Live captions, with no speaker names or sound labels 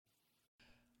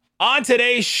On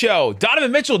today's show,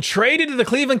 Donovan Mitchell traded to the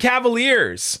Cleveland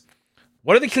Cavaliers.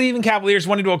 What are the Cleveland Cavaliers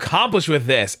wanting to accomplish with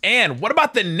this? And what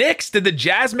about the Knicks? Did the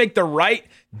Jazz make the right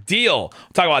deal?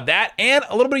 We'll talk about that and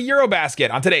a little bit of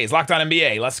Eurobasket on today's Locked On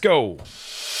NBA. Let's go.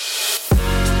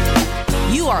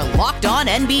 You are Locked On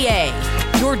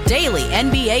NBA, your daily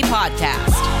NBA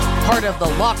podcast. Part of the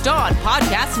Locked On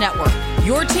Podcast Network,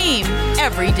 your team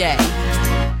every day.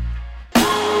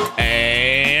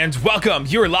 And welcome.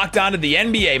 You are Locked On to the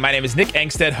NBA. My name is Nick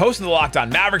Engstead, host of the Locked On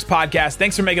Mavericks podcast.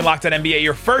 Thanks for making Locked On NBA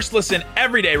your first listen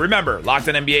every day. Remember, Locked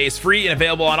On NBA is free and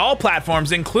available on all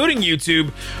platforms, including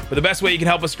YouTube. But the best way you can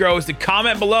help us grow is to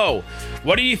comment below.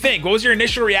 What do you think? What was your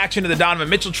initial reaction to the Donovan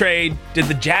Mitchell trade? Did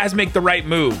the Jazz make the right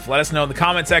move? Let us know in the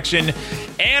comment section.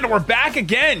 And we're back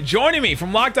again. Joining me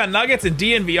from Locked On Nuggets and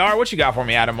DNVR. What you got for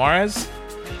me, Adam Mares?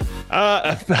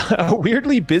 A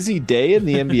weirdly busy day in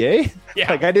the NBA. Yeah.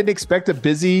 Like, I didn't expect a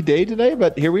busy day today,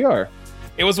 but here we are.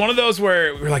 It was one of those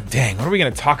where we were like, dang, what are we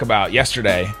going to talk about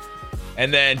yesterday?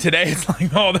 And then today it's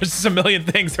like, oh, there's just a million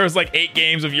things. There was like 8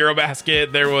 games of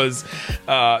Eurobasket. There was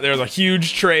a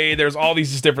huge trade. There's all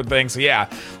these just different things. So yeah,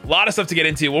 a lot of stuff to get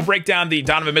into. We'll break down the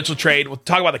Donovan Mitchell trade. We'll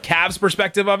talk about the Cavs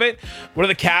perspective of it. What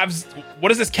does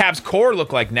this Cavs core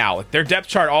look like now? Like, their depth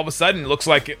chart all of a sudden looks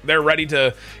like they're ready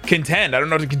to contend. I don't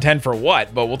know to contend for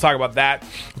what, but we'll talk about that.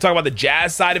 We'll talk about the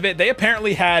Jazz side of it. They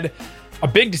apparently had a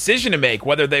big decision to make,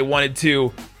 whether they wanted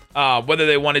to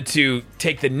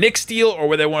take the Knicks deal or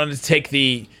whether they wanted to take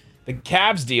the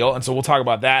Cavs deal. And so we'll talk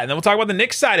about that. And then we'll talk about the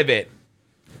Knicks side of it.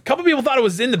 A couple people thought it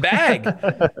was in the bag.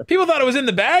 People thought it was in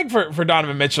the bag for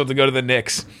Donovan Mitchell to go to the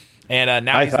Knicks. And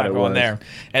now he's not going there.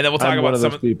 And then we'll talk about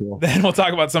some people. Then we'll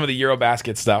talk about some of the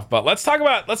Eurobasket stuff. But let's start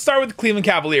with the Cleveland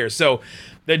Cavaliers. So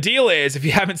the deal is, if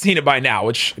you haven't seen it by now,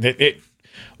 which it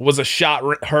was a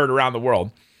shot heard around the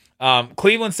world,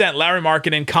 Cleveland sent Larry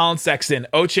Markkinen, Colin Sexton,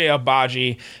 Ochai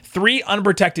Agbaji, 3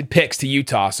 unprotected picks to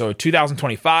Utah. So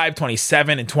 2025,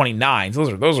 27, and 29. So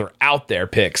those are out there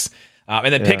picks.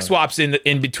 And then pick swaps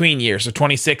in between years, so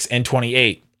 26 and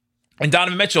 28. And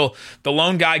Donovan Mitchell, the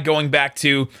lone guy going back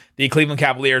to the Cleveland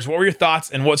Cavaliers. What were your thoughts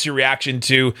and what's your reaction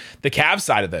to the Cavs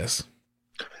side of this?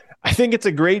 I think it's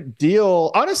a great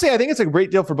deal. Honestly, I think it's a great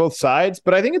deal for both sides,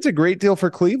 but I think it's a great deal for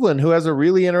Cleveland, who has a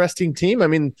really interesting team. I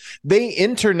mean, they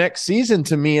enter next season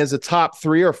to me as a top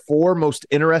 3 or 4 most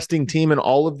interesting team in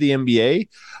all of the NBA.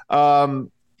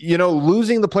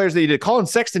 Losing the players that you did, Colin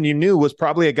Sexton, you knew was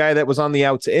probably a guy that was on the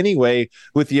outs anyway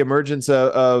with the emergence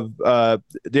of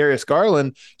Darius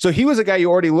Garland. So he was a guy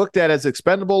you already looked at as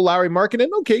expendable. Larry Markkinen,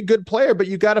 okay, good player, but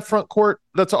you got a front court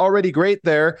that's already great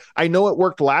there. I know it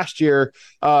worked last year,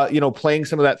 playing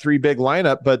some of that 3 big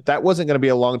lineup, but that wasn't going to be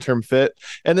a long-term fit.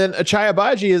 And then Ochai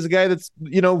Agbaji is a guy that's,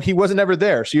 he wasn't ever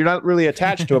there, so you're not really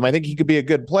attached to him. I think he could be a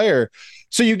good player.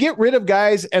 So you get rid of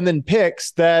guys and then picks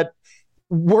that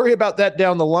worry about that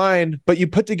down the line, but you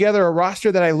put together a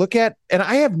roster that I look at and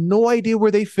I have no idea where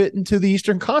they fit into the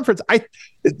Eastern Conference.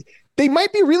 They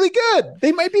might be really good.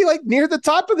 They might be like near the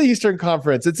top of the Eastern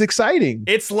Conference. It's exciting.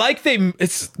 It's like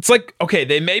okay,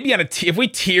 they may be on if we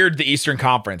tiered the Eastern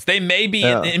Conference, they may be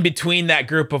in between that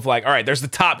group of like, all right, there's the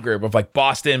top group of like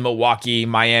Boston, Milwaukee,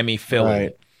 Miami, Philly.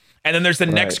 Right. And then there's the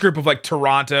next group of like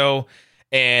Toronto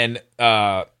and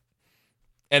then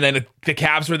the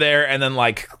Cavs were there, and then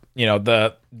like, there's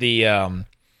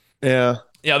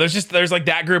like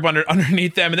that group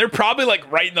underneath them, and they're probably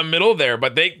like right in the middle there,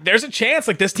 but there's a chance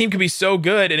like this team could be so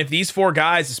good, and if these 4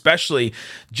 guys especially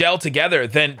gel together,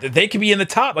 then they could be in the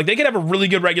top. Like, they could have a really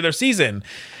good regular season.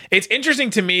 It's interesting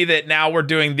to me that now we're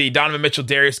doing the Donovan Mitchell,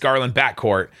 Darius Garland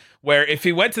backcourt, where if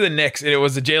he went to the Knicks and it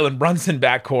was a Jalen Brunson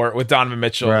backcourt with Donovan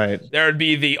Mitchell, there would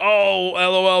be the,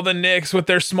 LOL, the Knicks with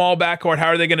their small backcourt, how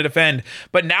are they going to defend?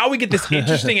 But now we get this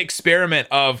interesting experiment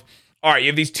of, all right, you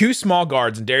have these 2 small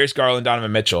guards in Darius Garland,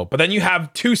 Donovan Mitchell, but then you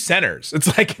have 2 centers.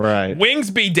 It's like, wings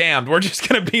be damned. We're just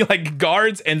going to be like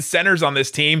guards and centers on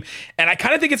this team. And I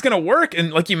kind of think it's going to work.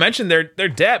 And like you mentioned, their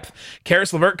depth,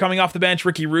 Karis LeVert coming off the bench,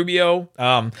 Ricky Rubio,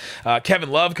 Kevin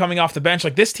Love coming off the bench.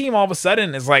 Like, this team all of a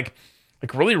sudden is like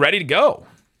really ready to go.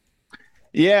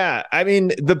 Yeah, I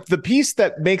mean, the piece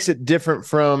that makes it different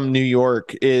from New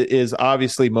York is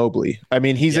obviously Mobley. I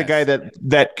mean, he's a guy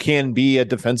that can be a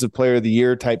defensive player of the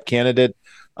year type candidate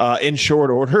in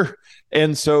short order.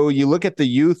 And so you look at the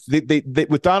youth they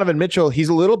with Donovan Mitchell, he's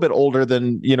a little bit older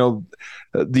than,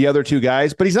 the other 2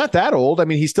 guys, but he's not that old. I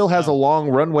mean, he still has a long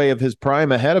runway of his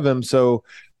prime ahead of him. So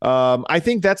I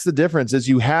think that's the difference is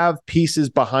you have pieces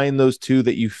behind those two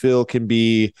that you feel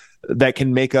that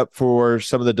can make up for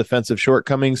some of the defensive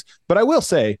shortcomings. But I will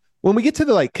say, when we get to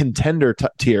the like contender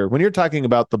tier, when you're talking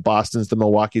about the Bostons, the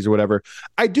Milwaukees or whatever,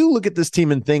 I do look at this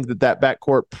team and think that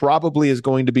backcourt probably is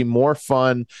going to be more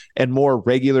fun and more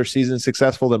regular season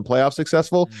successful than playoff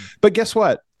successful. But guess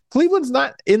what? Cleveland's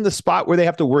not in the spot where they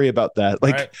have to worry about that.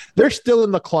 Like they're still in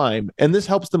the climb, and this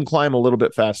helps them climb a little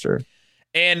bit faster.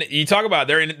 And you talk about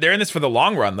they're in this for the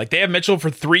long run. Like they have Mitchell for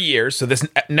 3 years, so this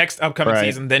next upcoming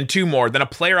season, then 2 more, then a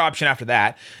player option after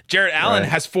that. Jarrett Allen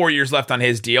has 4 years left on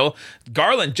his deal.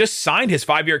 Garland just signed his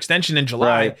 5-year extension in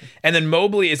July, and then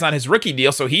Mobley is on his rookie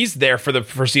deal, so he's there for the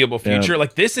foreseeable future.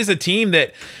 Like this is a team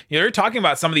that they're talking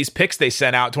about some of these picks they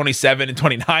sent out, 27 and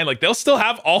 29. Like they'll still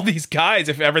have all these guys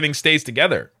if everything stays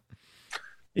together.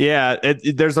 Yeah,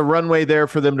 there's a runway there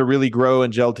for them to really grow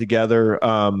and gel together,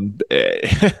 and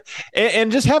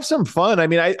just have some fun. I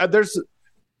mean,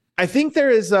 I think there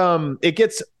is. It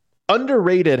gets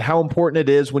underrated how important it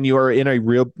is when you are in a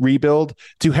real rebuild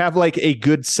to have like a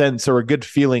good sense or a good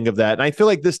feeling of that. And I feel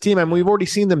like this team, we've already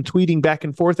seen them tweeting back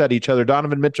and forth at each other.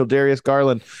 Donovan Mitchell, Darius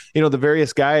Garland, the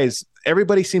various guys.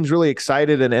 Everybody seems really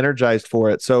excited and energized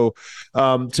for it. So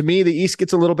to me, the East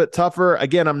gets a little bit tougher.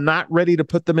 Again, I'm not ready to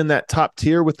put them in that top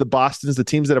tier with the Bostons, the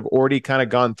teams that have already kind of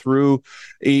gone through,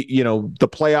 the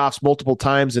playoffs multiple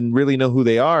times and really know who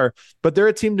they are. But they're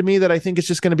a team to me that I think is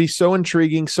just going to be so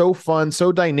intriguing, so fun,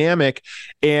 so dynamic.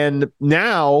 And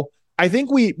now I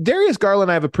think Darius Garland,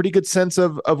 I have a pretty good sense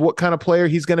of what kind of player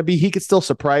he's going to be. He could still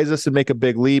surprise us and make a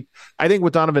big leap. I think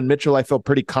with Donovan Mitchell, I feel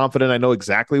pretty confident. I know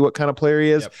exactly what kind of player he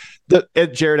is.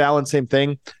 Jarrett Allen, same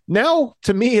thing. Now,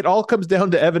 to me, it all comes down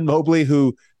to Evan Mobley,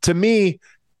 who, to me,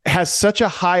 has such a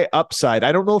high upside.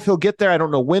 I don't know if he'll get there. I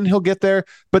don't know when he'll get there.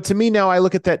 But to me now, I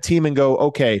look at that team and go,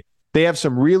 okay, they have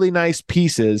some really nice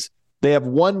pieces. They have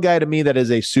one guy to me that is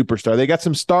a superstar. They got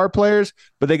some star players,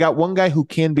 but they got one guy who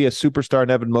can be a superstar in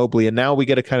Evan Mobley. And now we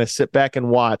get to kind of sit back and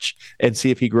watch and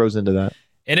see if he grows into that.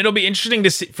 And it'll be interesting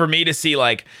for me to see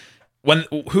like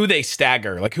who they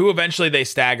stagger, like who eventually they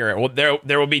stagger. Well,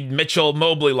 there will be Mitchell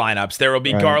Mobley lineups. There will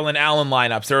be Garland Allen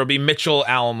lineups. There will be Mitchell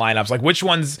Allen lineups. Like which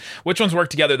ones work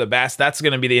together the best? That's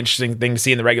going to be the interesting thing to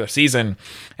see in the regular season.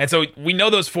 And so we know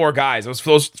those 4 guys.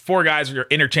 Those 4 guys are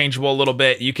interchangeable a little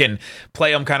bit. You can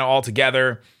play them kind of all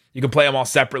together. You can play them all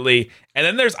separately. And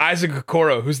then there's Isaac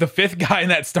Okoro, who's the 5th guy in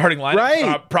that starting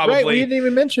lineup. Probably. Right, we didn't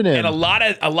even mention him. And a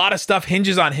lot of stuff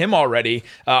hinges on him already.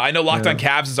 I know Locked on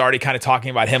Cavs is already kind of talking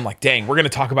about him like, dang, we're going to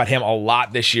talk about him a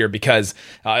lot this year because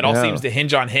it all seems to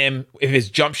hinge on him if his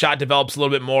jump shot develops a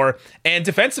little bit more. And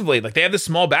defensively, like they have this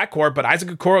small backcourt, but Isaac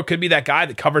Okoro could be that guy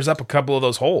that covers up a couple of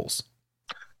those holes.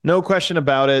 No question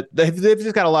about it. They've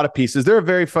just got a lot of pieces. They're a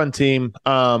very fun team.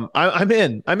 I'm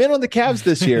in on the Cavs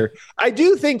this year. I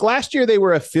do think last year they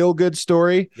were a feel-good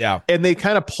story. Yeah. And they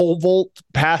kind of pole vault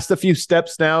past a few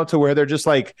steps now to where they're just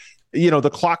like, the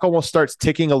clock almost starts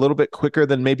ticking a little bit quicker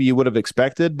than maybe you would have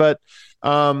expected. But,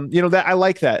 that I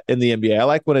like that in the NBA. I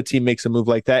like when a team makes a move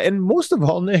like that. And most of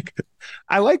all, Nick,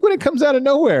 I like when it comes out of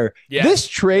nowhere. Yeah. This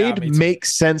trade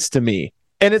makes sense to me.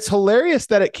 And it's hilarious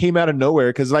that it came out of nowhere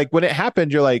because, like, when it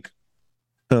happened, you're like,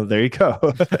 oh, there you go.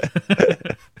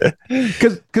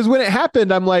 Because when it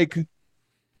happened, I'm like,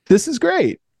 this is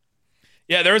great.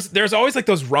 Yeah, there's always like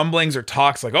those rumblings or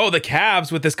talks like, oh, the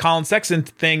Cavs with this Colin Sexton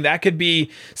thing, that could be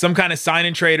some kind of sign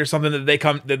and trade or something that they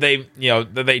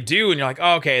do, and you're like,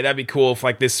 oh, okay, that'd be cool if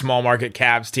like this small market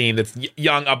Cavs team that's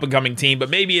young up and coming team, but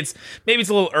maybe it's a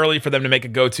little early for them to make a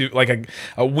go-to like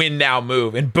a win now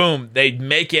move, and boom, they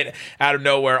make it out of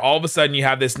nowhere. All of a sudden, you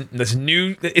have this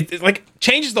new, it like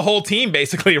changes the whole team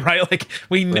basically, right? Like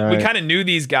we kind of knew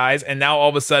these guys, and now all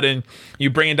of a sudden you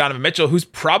bring in Donovan Mitchell, who's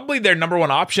probably their number one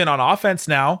option on offense.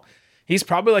 Now he's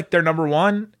probably like their number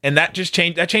one, and that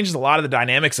changes a lot of the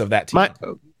dynamics of that team.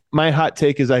 My hot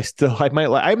take is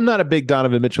I'm not a big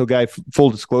Donovan Mitchell guy,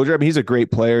 full disclosure. I mean, he's a great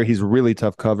player, he's a really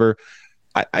tough cover.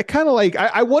 I kind of like,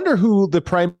 I wonder who the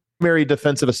primary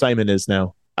defensive assignment is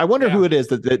now. I wonder who it is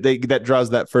that draws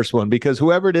that first one, because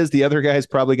whoever it is, the other guy is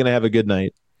probably going to have a good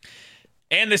night.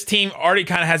 And this team already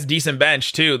kind of has a decent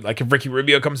bench, too. Like, if Ricky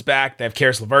Rubio comes back, they have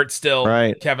Karis LeVert still.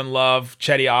 Right. Kevin Love,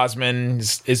 Chetty Osman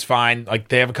is fine. Like,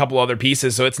 they have a couple other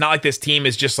pieces. So it's not like this team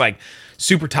is just, like,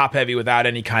 super top-heavy without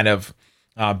any kind of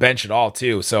bench at all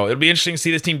too. So it'll be interesting to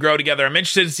see this team grow together. I'm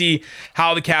interested to see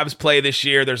how the Cavs play this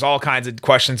year. There's all kinds of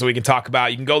questions that we can talk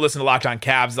about. You can go listen to Locked On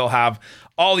Cavs. They'll have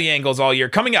all the angles all year.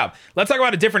 Coming up, let's talk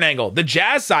about a different angle, the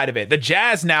Jazz side of it. The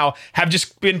Jazz now have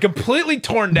just been completely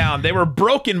torn down. They were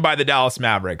broken by the Dallas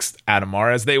Mavericks,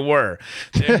 Adamar, as they were.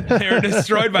 They were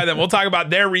destroyed by them. We'll talk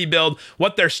about their rebuild,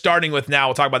 what they're starting with now.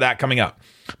 We'll talk about that coming up.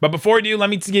 But before we do, let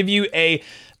me give you a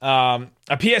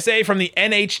PSA from the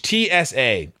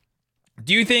NHTSA.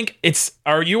 Do you think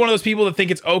are you one of those people that think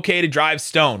it's okay to drive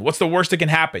stoned? What's the worst that can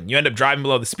happen? You end up driving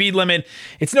below the speed limit.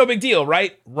 It's no big deal,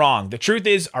 right? Wrong. The truth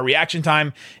is our reaction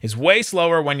time is way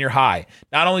slower when you're high.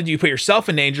 Not only do you put yourself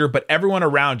in danger, but everyone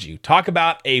around you. Talk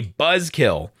about a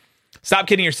buzzkill. Stop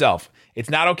kidding yourself.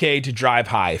 It's not okay to drive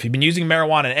high. If you've been using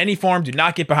marijuana in any form, do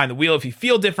not get behind the wheel. If you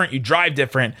feel different, you drive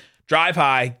different. Drive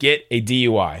high, get a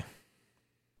DUI.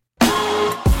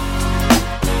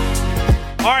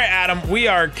 All right, Adam, we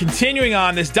are continuing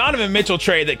on this Donovan Mitchell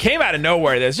trade that came out of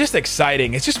nowhere. That's just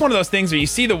exciting. It's just one of those things where you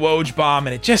see the Woj bomb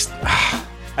and it just,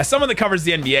 as someone that covers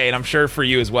the NBA, and I'm sure for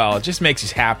you as well, it just makes you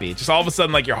happy. Just all of a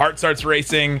sudden, like your heart starts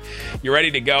racing, you're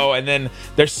ready to go, and then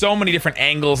there's so many different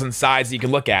angles and sides that you can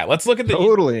look at. Let's look at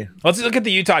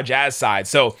the Utah Jazz side.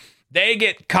 So they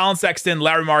get Colin Sexton,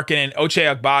 Larry Markkinen,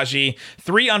 Ochai Agbaji,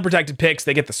 3 unprotected picks.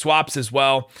 They get the swaps as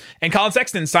well. And Colin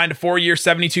Sexton signed a 4-year,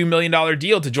 $72 million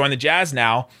deal to join the Jazz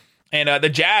now. And the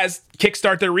Jazz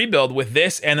kickstart their rebuild with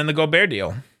this and then the Gobert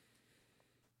deal.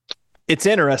 It's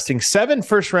interesting. 7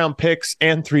 first-round picks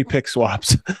and 3 pick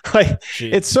swaps.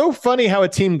 It's so funny how a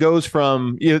team goes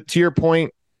from, to your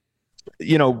point,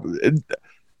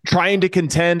 trying to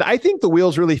contend. I think the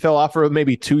wheels really fell off for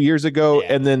maybe 2 years ago,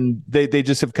 and then they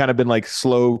just have kind of been like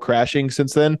slow crashing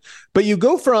since then. But you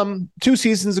go from 2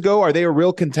 seasons ago, are they a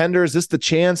real contender? Is this the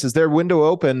chance? Is their window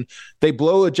open? They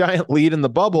blow a giant lead in the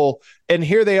bubble, and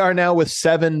here they are now with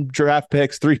 7 draft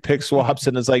picks, 3 pick swaps,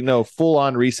 and it's like, no,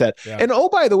 full-on reset. Yeah. And oh,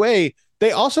 by the way,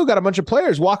 they also got a bunch of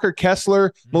players: Walker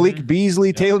Kessler, Malik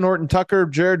Beasley, Taylor Norton Tucker,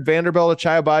 Jared Vanderbilt,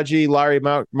 Ochai Agbaji, Larry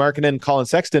Markkinen, Colin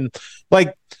Sexton.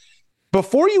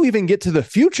 Before you even get to the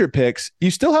future picks,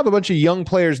 you still have a bunch of young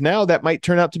players now that might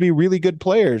turn out to be really good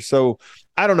players. So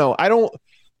I don't know.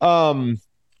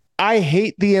 I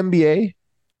hate the NBA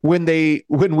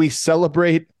when we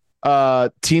celebrate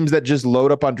teams that just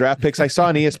load up on draft picks. I saw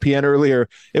on ESPN earlier,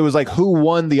 it was like, who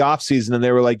won the offseason? And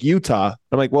they were like, Utah.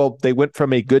 I'm like, well, they went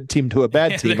from a good team to a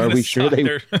bad team. Are we sure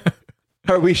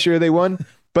they won?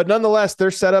 But nonetheless,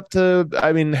 they're set up to,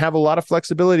 have a lot of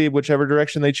flexibility whichever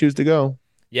direction they choose to go.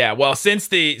 Yeah, well, since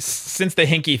the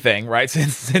Hinkie thing, right?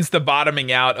 Since the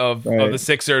bottoming out of the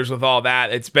Sixers with all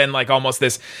that, it's been like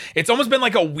it's almost been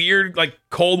like a weird like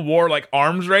Cold War like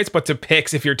arms race, but to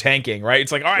picks if you're tanking, right?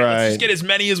 It's like, all right, let's just get as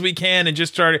many as we can and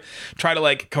just try to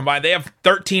like combine. They have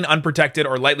 13 unprotected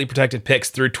or lightly protected picks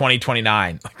through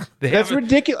 2029. That's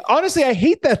ridiculous. Honestly, I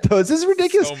hate that though. This is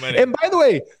ridiculous. So and by the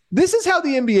way, this is how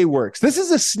the NBA works. This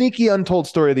is a sneaky, untold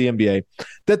story of the NBA,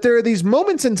 that there are these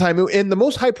moments in time, and the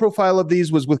most high profile of these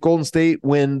was with Golden State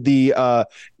when we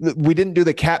didn't do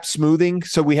the cap smoothing,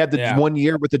 so we had the 1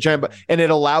 year with the giant, and it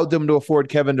allowed them to afford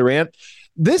Kevin Durant.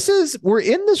 We're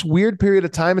in this weird period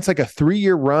of time. It's like a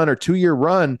 3-year run or 2-year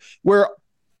run where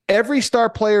every star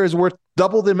player is worth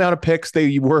double the amount of picks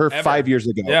they were 5 years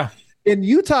ago. Yeah. And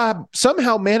Utah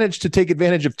somehow managed to take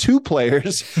advantage of 2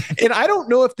 players. And I don't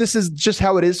know if this is just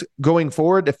how it is going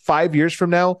forward. If 5 years from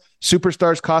now,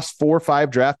 superstars cost 4 or 5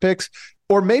 draft picks,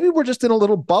 or maybe we're just in a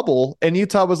little bubble and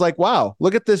Utah was like, wow,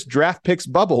 look at this draft picks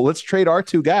bubble. Let's trade our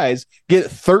 2 guys,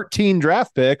 get 13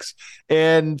 draft picks.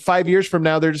 And 5 years from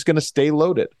now, they're just going to stay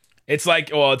loaded. It's like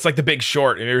The Big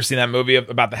Short. Have you ever seen that movie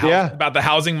about the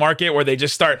housing market where they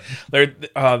just start?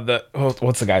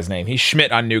 What's the guy's name? He's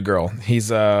Schmidt on New Girl.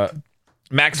 He's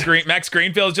Max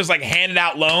Greenfield is just like handing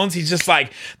out loans. He's just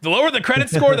like, the lower the credit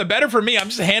score, the better for me. I'm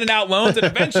just handing out loans, and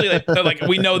eventually, like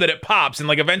we know that it pops, and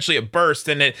like eventually it bursts,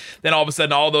 and then all of a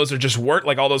sudden all those are just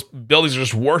all those buildings are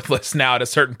just worthless now at a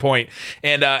certain point.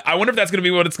 And I wonder if that's going to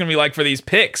be what it's going to be like for these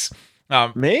picks.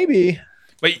 Maybe.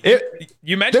 But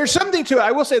you mentioned there's something to it.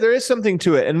 I will say there is something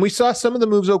to it, and we saw some of the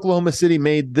moves Oklahoma City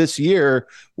made this year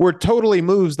were totally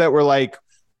moves that were like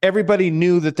everybody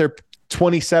knew that their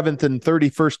 27th and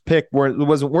 31st pick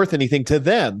wasn't worth anything to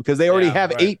them because they already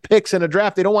have 8 picks in a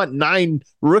draft. They don't want 9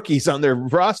 rookies on their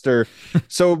roster.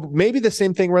 So maybe the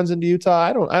same thing runs into Utah.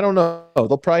 I don't know.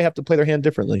 They'll probably have to play their hand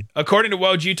differently. According to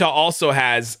Woj, Utah also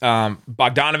has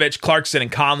Bogdanovich, Clarkson, and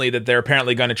Conley that they're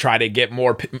apparently going to try to get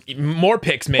more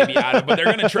picks maybe out of, but they're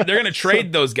going to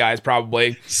trade those guys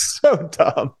probably. So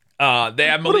dumb. They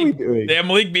have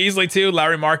Malik Beasley too,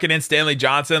 Larry Markkinen, Stanley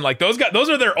Johnson. Like those guys, those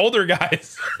are their older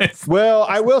guys. Well,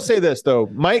 I will say this though: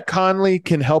 Mike Conley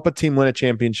can help a team win a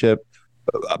championship.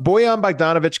 Bojan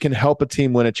Bogdanovic can help a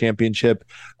team win a championship.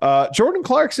 Jordan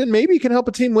Clarkson maybe can help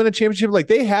a team win a championship. Like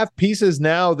they have pieces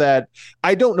now that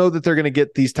I don't know that they're going to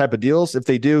get these type of deals. If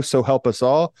they do, so help us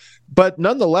all. But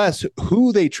nonetheless,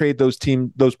 who they trade those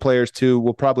players to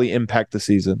will probably impact the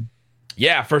season.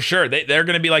 Yeah, for sure. They're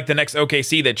going to be like the next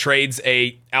OKC that trades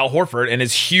a Al Horford and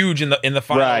is huge in the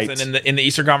finals and in the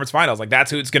Eastern Conference Finals. Like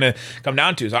that's who it's going to come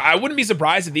down to. So I wouldn't be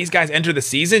surprised if these guys enter the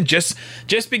season just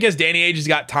because Danny Ainge has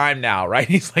got time now, right?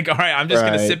 He's like, all right, I'm just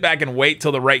going to sit back and wait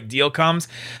till the right deal comes.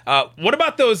 What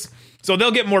about those? So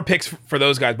they'll get more picks for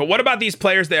those guys. But what about these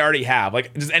players they already have?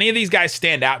 Like, does any of these guys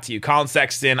stand out to you? Colin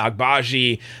Sexton,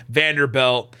 Agbaji,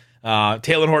 Vanderbilt,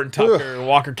 Taylor Horton-Tucker,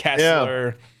 Walker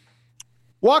Kessler. Yeah.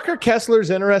 Walker Kessler's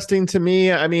interesting to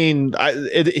me. I mean,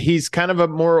 he's kind of a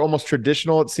more almost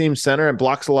traditional, it seems, center and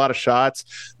blocks a lot of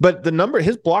shots. But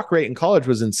his block rate in college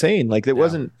was insane. Like it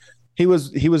wasn't. He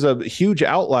was a huge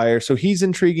outlier. So he's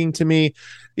intriguing to me.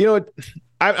 You know,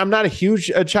 I'm not a huge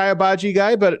Ochai Agbaji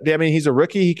guy, but I mean, he's a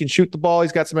rookie. He can shoot the ball.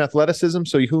 He's got some athleticism.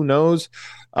 So who knows?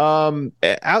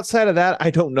 Outside of that, I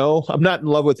don't know. I'm not in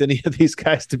love with any of these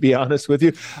guys, to be honest with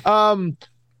you.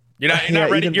 You're not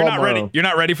ready. You're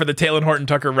not ready for the Taylor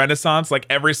Horton-Tucker renaissance. Like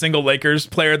every single Lakers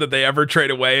player that they ever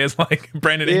trade away is like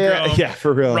Brandon Ingram. Yeah,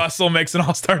 for real. Russell makes an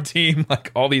all-star team.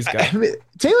 Like all these guys. I mean,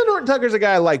 Taylor Horton-Tucker's a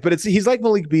guy I like, but he's like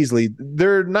Malik Beasley.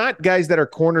 They're not guys that are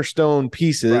cornerstone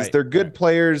pieces. Right, They're good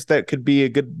players that could be a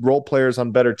good role players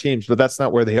on better teams, but that's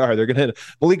not where they are.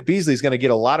 Malik Beasley's going to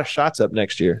get a lot of shots up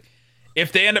next year.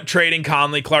 If they end up trading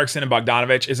Conley, Clarkson, and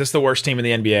Bogdanovich, is this the worst team in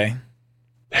the NBA?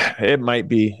 It might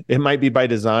be. It might be by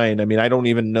design. I mean, I don't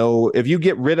even know if you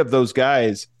get rid of those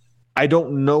guys. I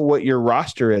don't know what your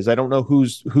roster is. I don't know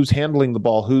who's handling the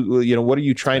ball. What are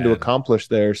you trying to accomplish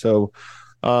there? So,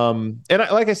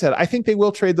 like I said, I think they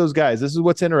will trade those guys. This is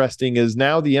what's interesting. Is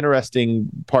now the interesting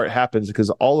part happens because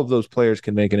all of those players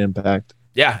can make an impact.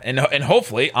 Yeah, and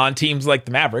hopefully on teams like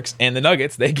the Mavericks and the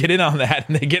Nuggets, they get in on that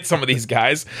and they get some of these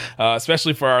guys,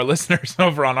 especially for our listeners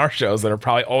over on our shows that are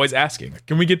probably always asking,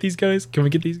 "Can we get these guys? Can we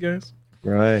get these guys?"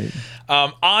 Right.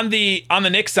 On the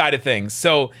Knicks side of things,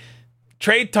 so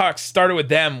trade talks started with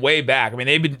them way back. I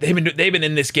mean, they've been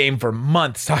in this game for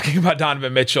months talking about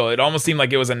Donovan Mitchell. It almost seemed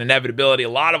like it was an inevitability. A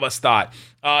lot of us thought.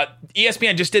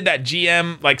 ESPN just did that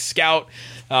GM scout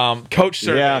coach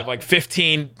survey of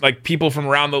 15 people from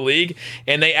around the league,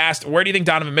 and they asked, where do you think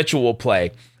Donovan Mitchell will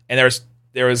play? And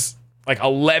there was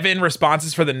 11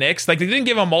 responses for the Knicks. They didn't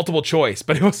give them multiple choice,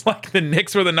 but it was the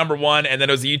Knicks were the number one, and then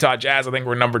it was the Utah Jazz, I think,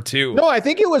 were number two. No, I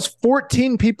think it was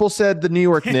 14 people said the New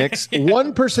York Knicks.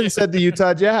 One person said the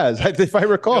Utah Jazz, if I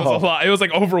recall. It was a lot. It was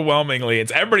overwhelmingly.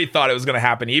 Everybody thought it was going to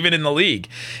happen, even in the league.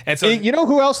 And so, you know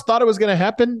who else thought it was going to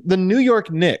happen? The New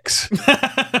York Knicks.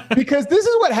 Because this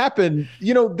is what happened.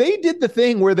 They did the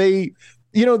thing where they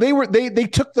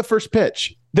took the first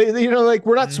pitch.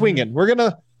 We're not swinging.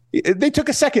 They took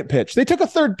a second pitch. They took a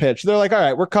third pitch. They're like, all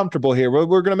right, we're comfortable here. We're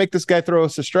going to make this guy throw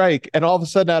us a strike. And all of a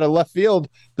sudden, out of left field,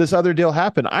 this other deal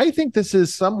happened. I think this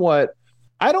is somewhat,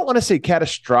 I don't want to say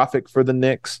catastrophic for the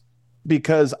Knicks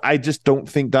because I just don't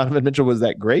think Donovan Mitchell was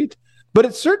that great. But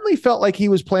it certainly felt like he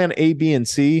was playing A, B, and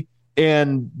C.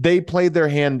 And they played their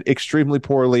hand extremely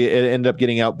poorly and ended up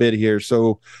getting outbid here.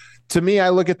 So to me, I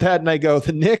look at that and I go,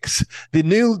 the Knicks, the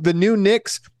new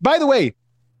Knicks, by the way,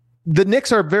 the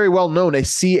Knicks are very well known a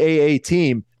CAA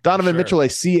team. Donovan Mitchell, a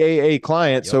CAA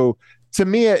client. Yep. So to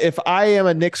me, if I am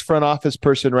a Knicks front office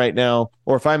person right now,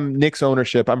 or if I'm Knicks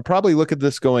ownership, I'm probably looking at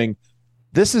this going,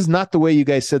 this is not the way you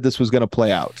guys said this was going to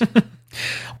play out.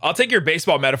 I'll take your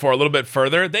baseball metaphor a little bit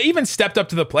further. They even stepped up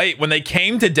to the plate when they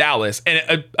came to Dallas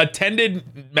and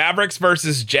attended Mavericks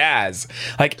versus Jazz.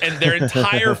 and their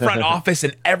entire front office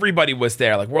and everybody was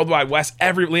there. Worldwide West,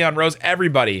 Leon Rose,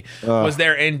 everybody was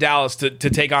there in Dallas to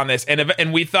take on this.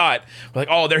 And we thought,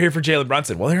 they're here for Jalen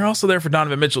Brunson. Well, they're also there for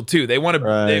Donovan Mitchell too. They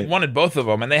wanted both of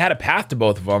them, and they had a path to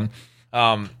both of them.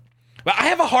 But I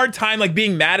have a hard time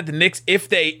being mad at the Knicks if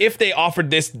they offered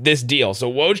this deal.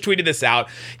 So Woj tweeted this out.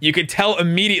 You could tell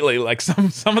immediately,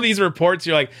 some of these reports,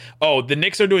 you're like, oh, the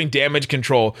Knicks are doing damage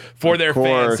control for their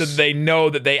fans, so they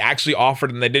know that they actually offered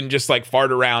and they didn't just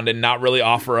fart around and not really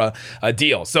offer a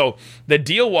deal. So the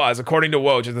deal was, according to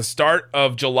Woj, at the start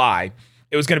of July,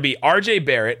 it was going to be R.J.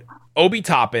 Barrett, Obi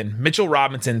Toppin, Mitchell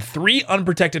Robinson, 3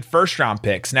 unprotected first-round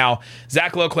picks. Now,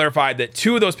 Zach Lowe clarified that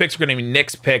 2 of those picks were going to be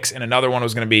Knicks picks, and another one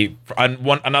was going to be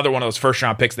another one of those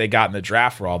first-round picks they got in the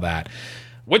draft for all that.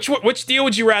 Which deal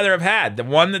would you rather have had? The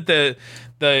one that the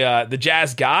the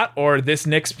Jazz got, or this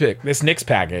Knicks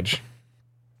package?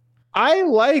 I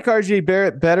like RJ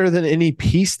Barrett better than any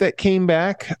piece that came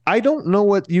back. I don't know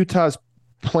what Utah's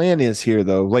plan is here,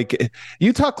 though. Like,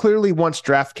 Utah clearly wants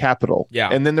draft capital,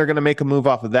 and then they're going to make a move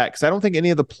off of that, because I don't think any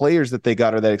of the players that they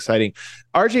got are that exciting.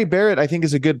 RJ Barrett, I think,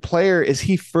 is a good player. Is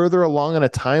he further along on a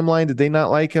timeline? Did they not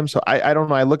like him? So I don't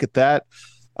know. I look at that.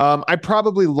 I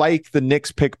probably like the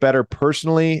Knicks pick better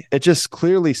personally. It just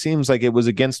clearly seems like it was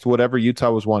against whatever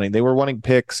Utah was wanting. They were wanting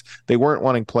picks. They weren't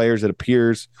wanting players, it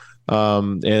appears.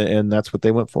 And that's what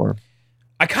they went for.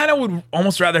 I kind of would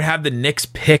almost rather have the Knicks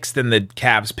picks than the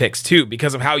Cavs picks too,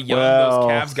 because of how young those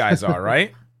Cavs guys are,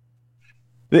 right?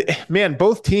 Man,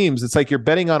 both teams, it's like you're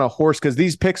betting on a horse, because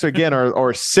these picks again are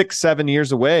 6-7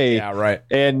 years away. Yeah, right.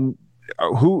 And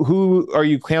who are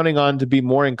you counting on to be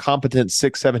more incompetent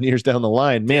 6-7 years down the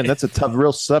line? Man, that's a tough,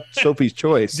 real Sophie's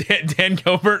choice. Dan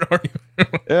Gilbert, or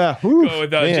go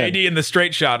with JD in the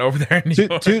straight shot over there. Two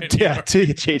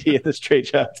JD in the straight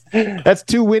shot. That's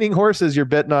two winning horses you're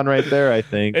betting on right there, I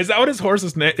think. Is that what his horse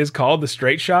is called? The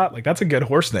straight shot? Like, that's a good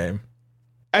horse name.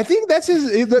 I think that's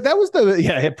his. That was the.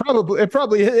 Yeah, it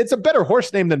probably. It's a better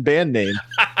horse name than band name.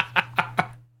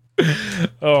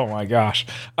 Oh my gosh.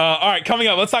 All right, coming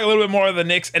up, let's talk a little bit more of the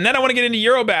Knicks, and then I want to get into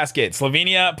Eurobasket.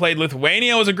 Slovenia played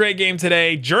Lithuania. It was a great game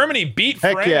today. Germany beat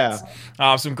France.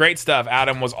 Yeah. Some great stuff.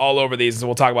 Adam was all over these, so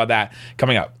we'll talk about that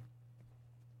coming up.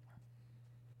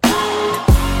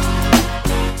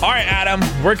 All right, Adam,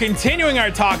 we're continuing our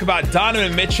talk about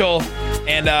Donovan Mitchell.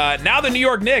 And now the New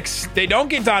York Knicks, they don't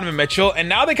get Donovan Mitchell, and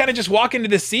now they kind of just walk into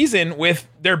this season with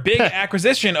their big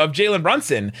acquisition of Jalen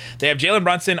Brunson. They have Jalen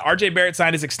Brunson. RJ Barrett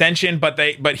signed his extension, but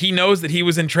he knows that he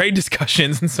was in trade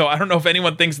discussions, and so I don't know if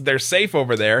anyone thinks that they're safe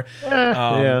over there.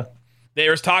 Yeah.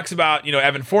 There's talks about,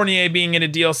 Evan Fournier being in a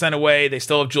deal sent away. They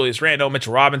still have Julius Randle.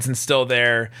 Mitchell Robinson's still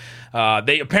there.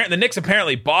 The Knicks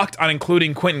apparently balked on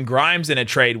including Quentin Grimes in a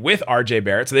trade with RJ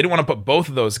Barrett, so they didn't want to put both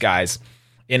of those guys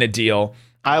in a deal.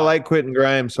 I like Quentin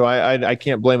Grimes, so I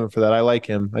can't blame him for that. I like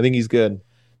him. I think he's good.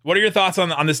 What are your thoughts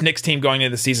on this Knicks team going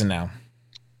into the season now?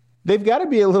 They've got to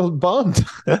be a little bummed.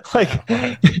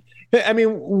 I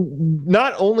mean,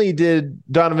 not only did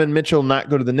Donovan Mitchell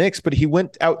not go to the Knicks, but he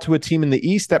went out to a team in the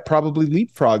East that probably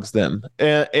leapfrogs them.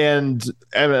 And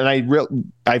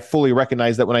I fully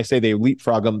recognize that when I say they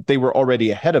leapfrog them, they were already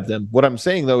ahead of them. What I'm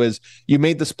saying, though, is you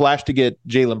made the splash to get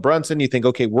Jalen Brunson. You think,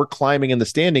 okay, we're climbing in the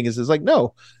standings. It's like,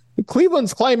 no.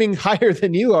 Cleveland's climbing higher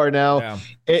than you are now,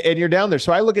 and you're down there.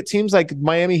 So I look at teams like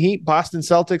Miami Heat, Boston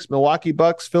Celtics, Milwaukee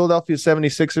Bucks, Philadelphia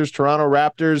 76ers, Toronto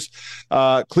Raptors,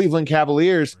 Cleveland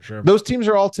Cavaliers. Sure. Those teams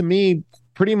are all, to me,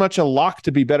 pretty much a lock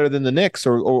to be better than the Knicks,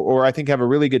 or I think have a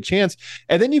really good chance.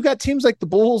 And then you've got teams like the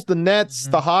Bulls, the Nets,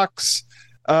 the Hawks.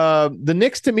 The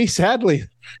Knicks, to me, sadly,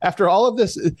 after all of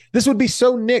this would be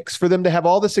so Knicks for them to have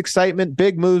all this excitement,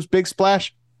 big moves, big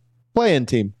splash, play-in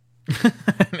team.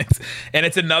 and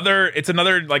it's another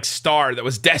like star that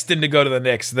was destined to go to the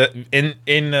Knicks, that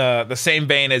in the same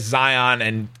vein as Zion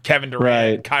and Kevin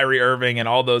Durant, Kyrie Irving, and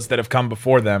all those that have come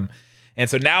before them. And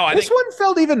so now this one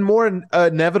felt even more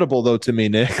inevitable, though, to me,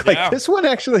 Nick. Like this one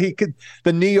actually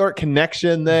the New York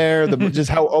connection there, just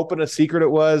how open a secret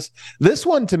it was. This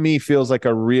one to me feels like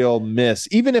a real miss,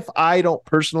 even if I don't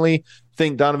personally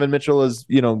think Donovan Mitchell is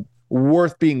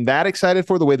worth being that excited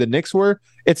for the way the Knicks were.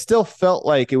 It still felt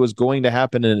like it was going to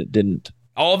happen, and it didn't.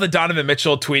 All the Donovan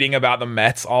Mitchell tweeting about the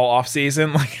Mets all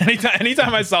offseason, like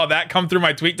anytime I saw that come through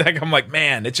my tweet deck, I'm like,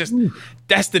 man, it's just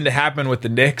destined to happen with the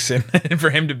Knicks, and for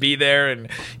him to be there, and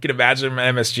you can imagine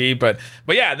MSG. But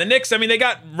yeah, the Knicks, I mean, they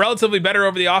got relatively better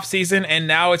over the offseason, and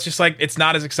now it's just like it's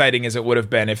not as exciting as it would have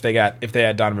been if they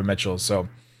had Donovan Mitchell. So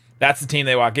that's the team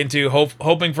they walk into,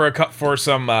 hoping for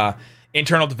some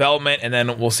internal development, and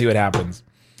then we'll see what happens.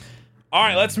 All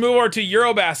right, let's move over to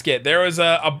Eurobasket. There was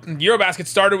Eurobasket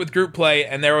started with group play,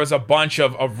 and there was a bunch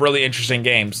of really interesting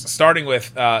games, starting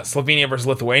with Slovenia versus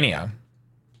Lithuania.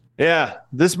 Yeah,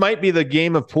 this might be the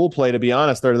game of pool play, to be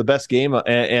honest. They're the best game,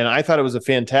 and I thought it was a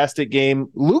fantastic game.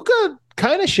 Luka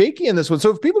kind of shaky in this one. So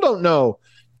if people don't know,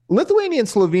 Lithuania and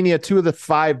Slovenia, two of the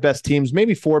 5 best teams,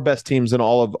 maybe 4 best teams in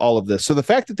all of this. So the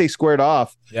fact that they squared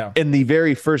off in the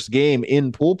very first game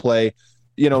in pool play,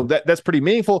 that's pretty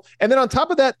meaningful. And then on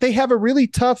top of that, they have a really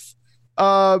tough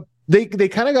they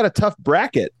kind of got a tough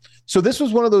bracket. So this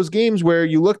was one of those games where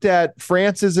you looked at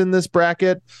France is in this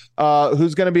bracket,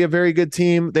 who's going to be a very good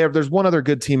team. There's one other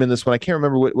good team in this one. I can't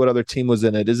remember what other team was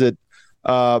in it. Is it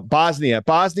Bosnia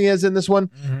is in this one.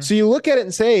 So you look at it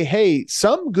and say, hey,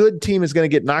 some good team is going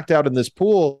to get knocked out in this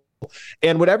pool,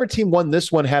 and whatever team won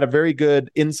this one had a very good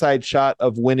inside shot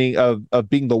of winning, of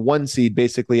being the 1 seed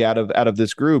basically out of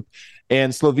this group.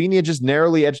 And Slovenia just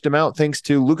narrowly edged them out thanks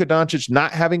to Luka Doncic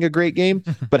not having a great game,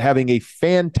 but having a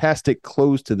fantastic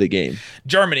close to the game.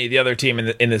 Germany, the other team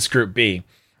in this Group B,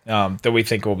 that we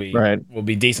think will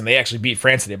be decent. They actually beat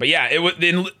France today. But yeah, it was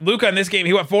in Luka in this game.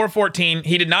 He went 4-14.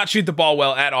 He did not shoot the ball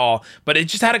well at all, but it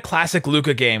just had a classic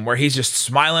Luka game where he's just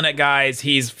smiling at guys.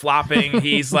 He's flopping.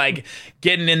 He's like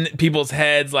getting in people's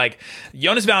heads. Like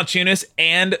Jonas Valanciunas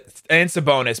and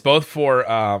Sabonis, both for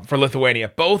Lithuania,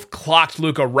 both clocked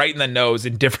Luka right in the nose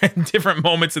in different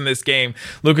moments in this game.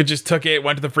 Luka just took it,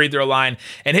 went to the free throw line,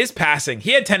 and his passing.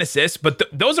 He had 10 assists, but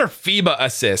those are FIBA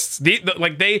assists.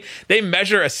 They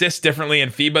measure assists differently in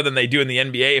FIBA than they do in the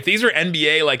NBA. If these were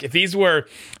NBA, like if these were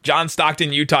John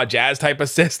Stockton, Utah Jazz type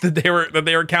assists that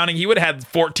they were counting, he would have had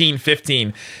 14,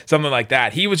 15, something like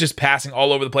that. He was just passing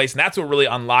all over the place, and that's what really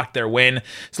unlocked their win.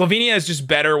 Slovenia is just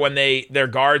better when their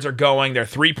guards are going, their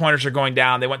three-pointers are going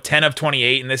down. They went 10 of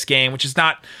 28 in this game, which is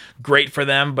not great for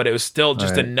them, but it was still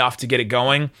just enough to get it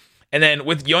going. And then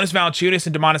with Jonas Valanciunas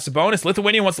and Domantas Sabonis,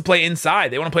 Lithuania wants to play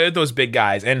inside. They want to play with those big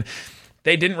guys, and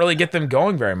they didn't really get them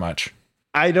going very much.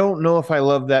 I don't know if I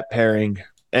love that pairing.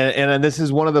 And this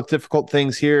is one of the difficult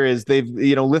things here is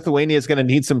Lithuania is going to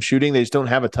need some shooting. They just don't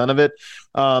have a ton of it.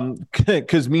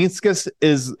 Kuzminskas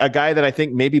is a guy that I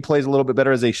think maybe plays a little bit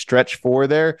better as a stretch four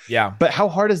there. Yeah. But how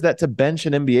hard is that to bench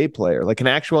an NBA player? Like an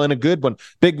actual and a good one.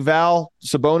 Big Val,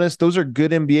 Sabonis, those are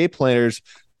good NBA players.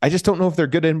 I just don't know if they're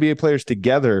good NBA players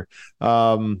together.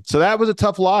 So that was a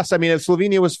tough loss. I mean, if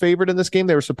Slovenia was favored in this game,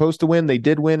 they were supposed to win. They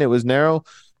did win. It was narrow.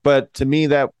 But to me,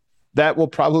 that will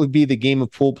probably be the game of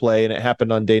pool play, and it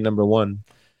happened on day number one.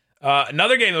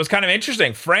 Another game that was kind of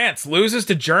interesting. France loses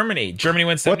to Germany. Germany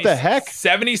wins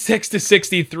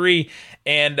 76-63,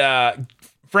 and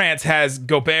France has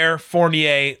Gobert,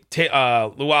 Fournier,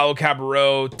 Luau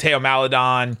Cabarrot, Teo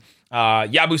Maledon,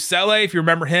 Yabusele, if you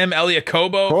remember him, Elia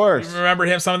Kobo, of course. If you remember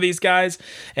him, some of these guys,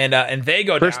 and they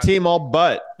go first down. Team all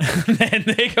but, and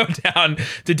they go down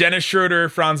to Dennis Schroeder,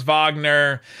 Franz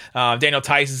Wagner, Daniel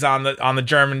Theis is on the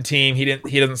German team.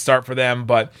 He doesn't start for them,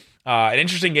 but an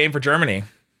interesting game for Germany.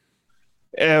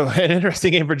 An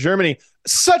interesting game for Germany.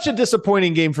 Such a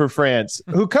disappointing game for France,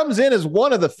 who comes in as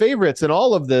one of the favorites in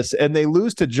all of this, and they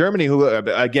lose to Germany, who,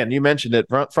 again, you mentioned it,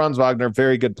 Franz Wagner,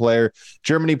 very good player.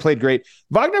 Germany played great.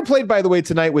 Wagner played, by the way,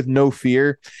 tonight with no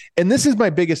fear, and this is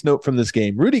my biggest note from this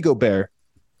game. Rudy Gobert,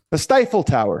 the Stifle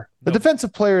Tower, the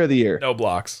defensive player of the year. No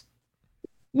blocks.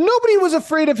 Nobody was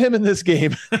afraid of him in this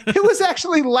game. It was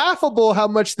actually laughable how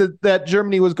much that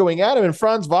Germany was going at him. And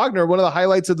Franz Wagner, one of the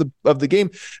highlights of the game,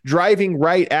 driving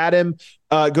right at him,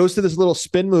 goes to this little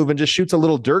spin move and just shoots a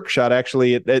little Dirk shot.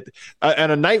 Actually, at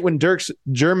a night when Dirk's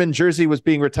German jersey was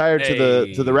being retired to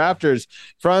the Raptors,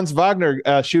 Franz Wagner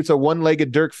shoots a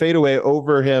one-legged Dirk fadeaway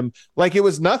over him like it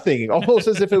was nothing, almost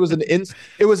as if it was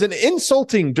an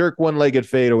insulting Dirk one-legged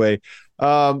fadeaway.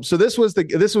 So this was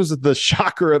the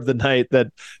shocker of the night that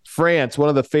France, one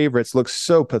of the favorites, looks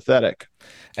so pathetic.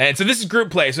 And so this is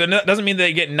group play, so it doesn't mean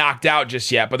they get knocked out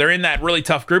just yet, but they're in that really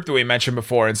tough group that we mentioned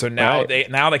before, and so now they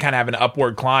kind of have an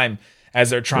upward climb as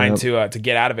they're trying to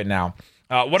get out of it now.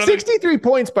 63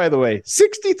 points, by the way.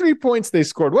 63 points they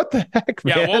scored. What the heck,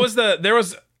 man? Yeah, there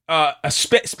was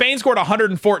Spain scored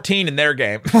 114 in their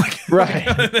game.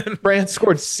 Right. France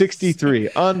scored 63.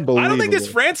 Unbelievable. I don't think this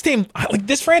France team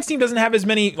doesn't have as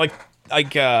many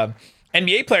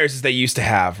NBA players as they used to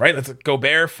have, right? Let's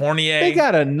Gobert, Fournier. They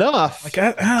got enough.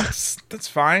 That's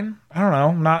fine. I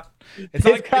don't know.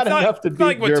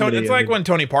 It's like when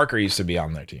Tony Parker used to be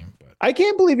on their team. I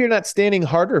can't believe you're not standing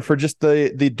harder for just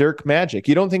the Dirk magic.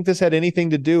 You don't think this had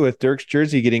anything to do with Dirk's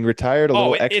jersey getting retired?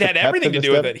 It had everything to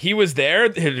do with it. He was there.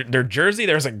 Their jersey.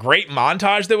 There was a great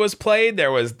montage that was played.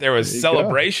 There was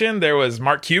celebration. There was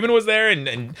Mark Cuban was there,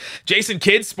 and Jason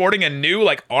Kidd sporting a new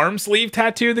arm sleeve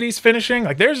tattoo that he's finishing.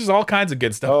 There's just all kinds of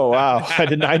good stuff. Oh wow,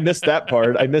 I missed that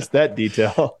part. I missed that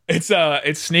detail.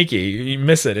 It's sneaky. You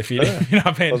miss it if you're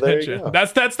not paying attention.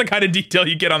 That's the kind of detail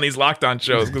you get on these Locked On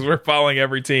shows because we're following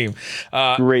every team.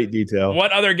 Great detail.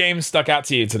 What other games stuck out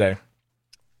to you today?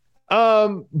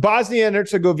 Bosnia and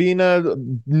Herzegovina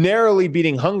narrowly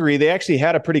beating Hungary. They actually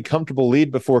had a pretty comfortable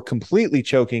lead before completely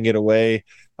choking it away.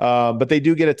 But they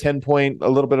do get a 10-point, a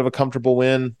little bit of a comfortable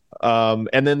win.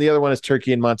 And then the other one is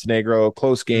Turkey and Montenegro, a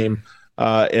close game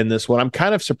in this one. I'm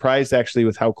kind of surprised actually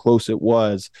with how close it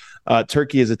was.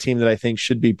 Turkey is a team that I think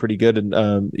should be pretty good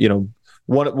and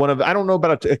one of, I don't know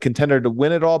about a contender to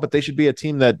win it all, but they should be a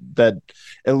team that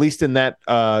at least in that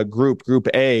group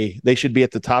A, they should be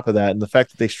at the top of that. And the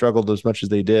fact that they struggled as much as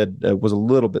they did was a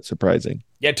little bit surprising.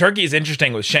 Yeah, Turkey is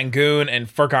interesting with Şengün and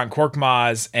Furkan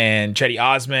Korkmaz and Cedi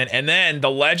Osman, and then the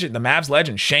Mavs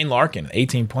legend Shane Larkin,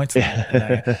 18 points.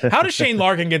 How does Shane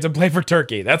Larkin get to play for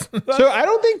Turkey? That's so I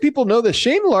don't think people know that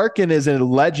Shane Larkin is a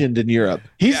legend in Europe.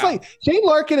 He's like Shane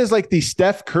Larkin is like the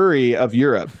Steph Curry of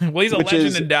Europe. Well, he's a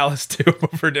legend in Dallas too,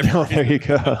 for different there you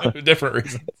go. different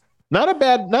reasons. Not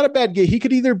a bad gig. He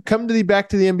could either come back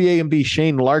to the NBA and be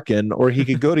Shane Larkin, or he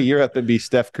could go to Europe and be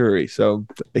Steph Curry. So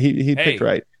he picked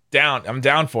right. I'm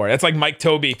down for it. It's like Mike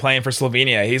Tobey playing for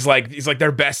Slovenia. He's like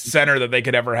their best center that they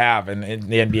could ever have, and in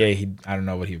the NBA, I don't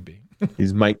know what he would be.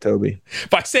 He's Mike Tobey.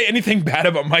 If I say anything bad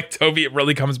about Mike Tobey, it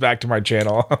really comes back to my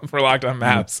channel for Locked On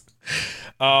Mavs.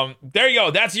 There you go.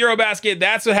 That's Eurobasket.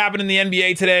 That's what happened in the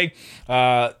NBA today.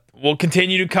 We'll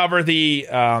continue to cover the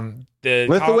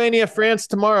Lithuania France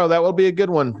tomorrow. That will be a good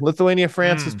one. Lithuania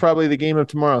France is probably the game of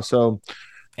tomorrow. So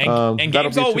and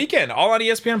games all weekend, all on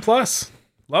ESPN Plus.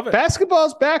 Love it.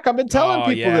 Basketball's back. I've been telling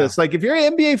people this. Like, if you're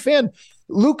an NBA fan,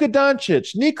 Luka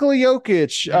Doncic, Nikola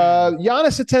Jokic,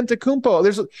 Giannis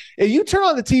Antetokounmpo. If you turn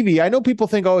on the TV, I know people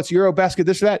think, oh, it's Eurobasket,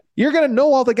 this or that. You're going to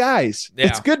know all the guys. Yeah.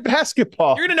 It's good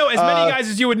basketball. You're going to know as many guys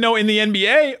as you would know in the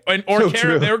NBA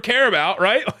or care about,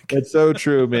 right? It's so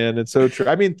true, man. It's so true.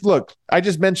 I mean, look, I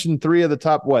just mentioned three of the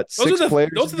top, six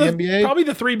players in the NBA? Probably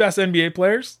the three best NBA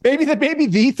players. Maybe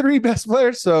the three best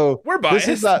players. So we're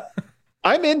biased.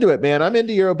 I'm into it, man. I'm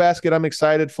into Eurobasket. I'm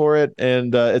excited for it,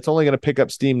 and it's only going to pick up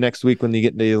steam next week when you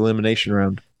get into the elimination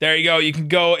round. There you go. You can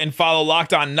go and follow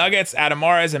Locked On Nuggets, Adam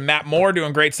Mares and Matt Moore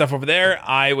doing great stuff over there.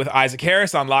 I with Isaac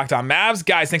Harris on Locked On Mavs.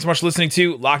 Guys, thanks so much for listening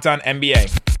to Locked On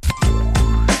NBA.